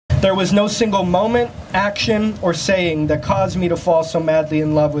There was no single moment, action, or saying that caused me to fall so madly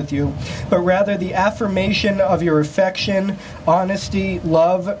in love with you, but rather the affirmation of your affection, honesty,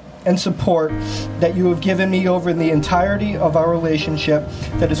 love, and support that you have given me over the entirety of our relationship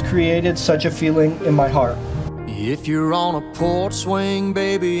that has created such a feeling in my heart. If you're on a porch swing,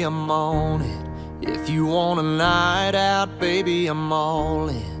 baby, I'm on it. If you want a night out, baby, I'm all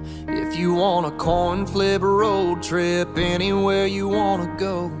in. If you want a coin flip road trip, anywhere you wanna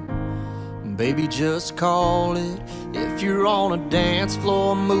go, baby, just call it. If you're on a dance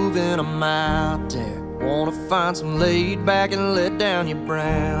floor moving, I'm out there. Wanna find some laid back and let down your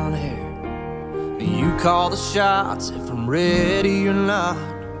brown hair. You call the shots if I'm ready or not,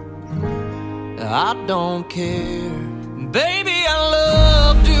 I don't care. Baby, I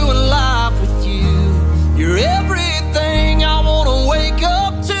love doing life with you. You're everything I wanna wake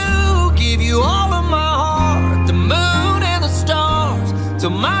up to. Give you all of my heart, the moon and the stars, till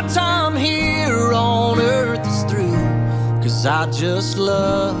my time here on earth is through. Cause I just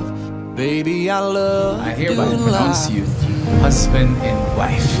love, baby, I love. I hereby pronounce you husband and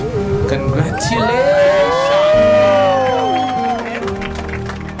wife. Congratulations!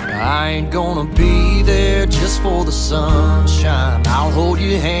 I ain't gonna be there just for the sunshine. I'll hold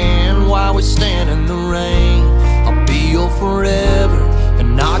your hand while we stand in the rain. I'll be your forever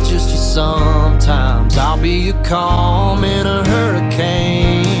and not just your sometimes. I'll be your calm in a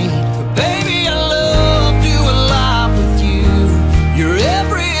hurricane. Baby, I love doing life with you. You're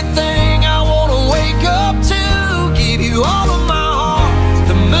everything I wanna wake up to. Give you all of my heart,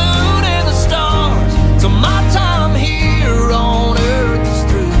 the moon and the stars, till my time here on earth is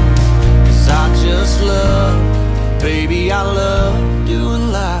through. Cause I just love, baby, I love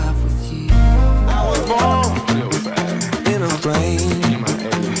doing life with you. I was born in a plane.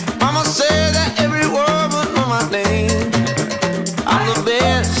 Mama said that every word was on my name. I'm the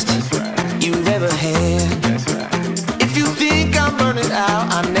best you've ever had. If you think I'm burning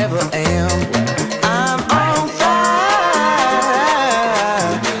out, I never am. I'm on fire.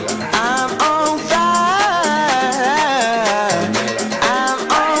 I'm on fire. I'm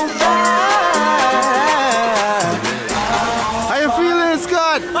on fire. How you feeling,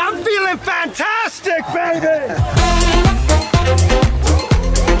 Scott? I'm feeling fantastic, baby!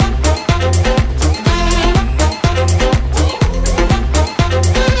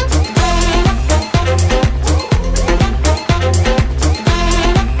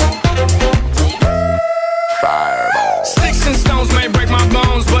 Sticks and stones may break my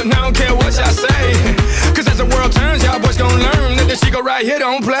bones, but I don't care what y'all say. Cause as the world turns, y'all boys gon' learn that this shit go right here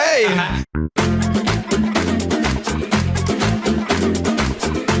don't play.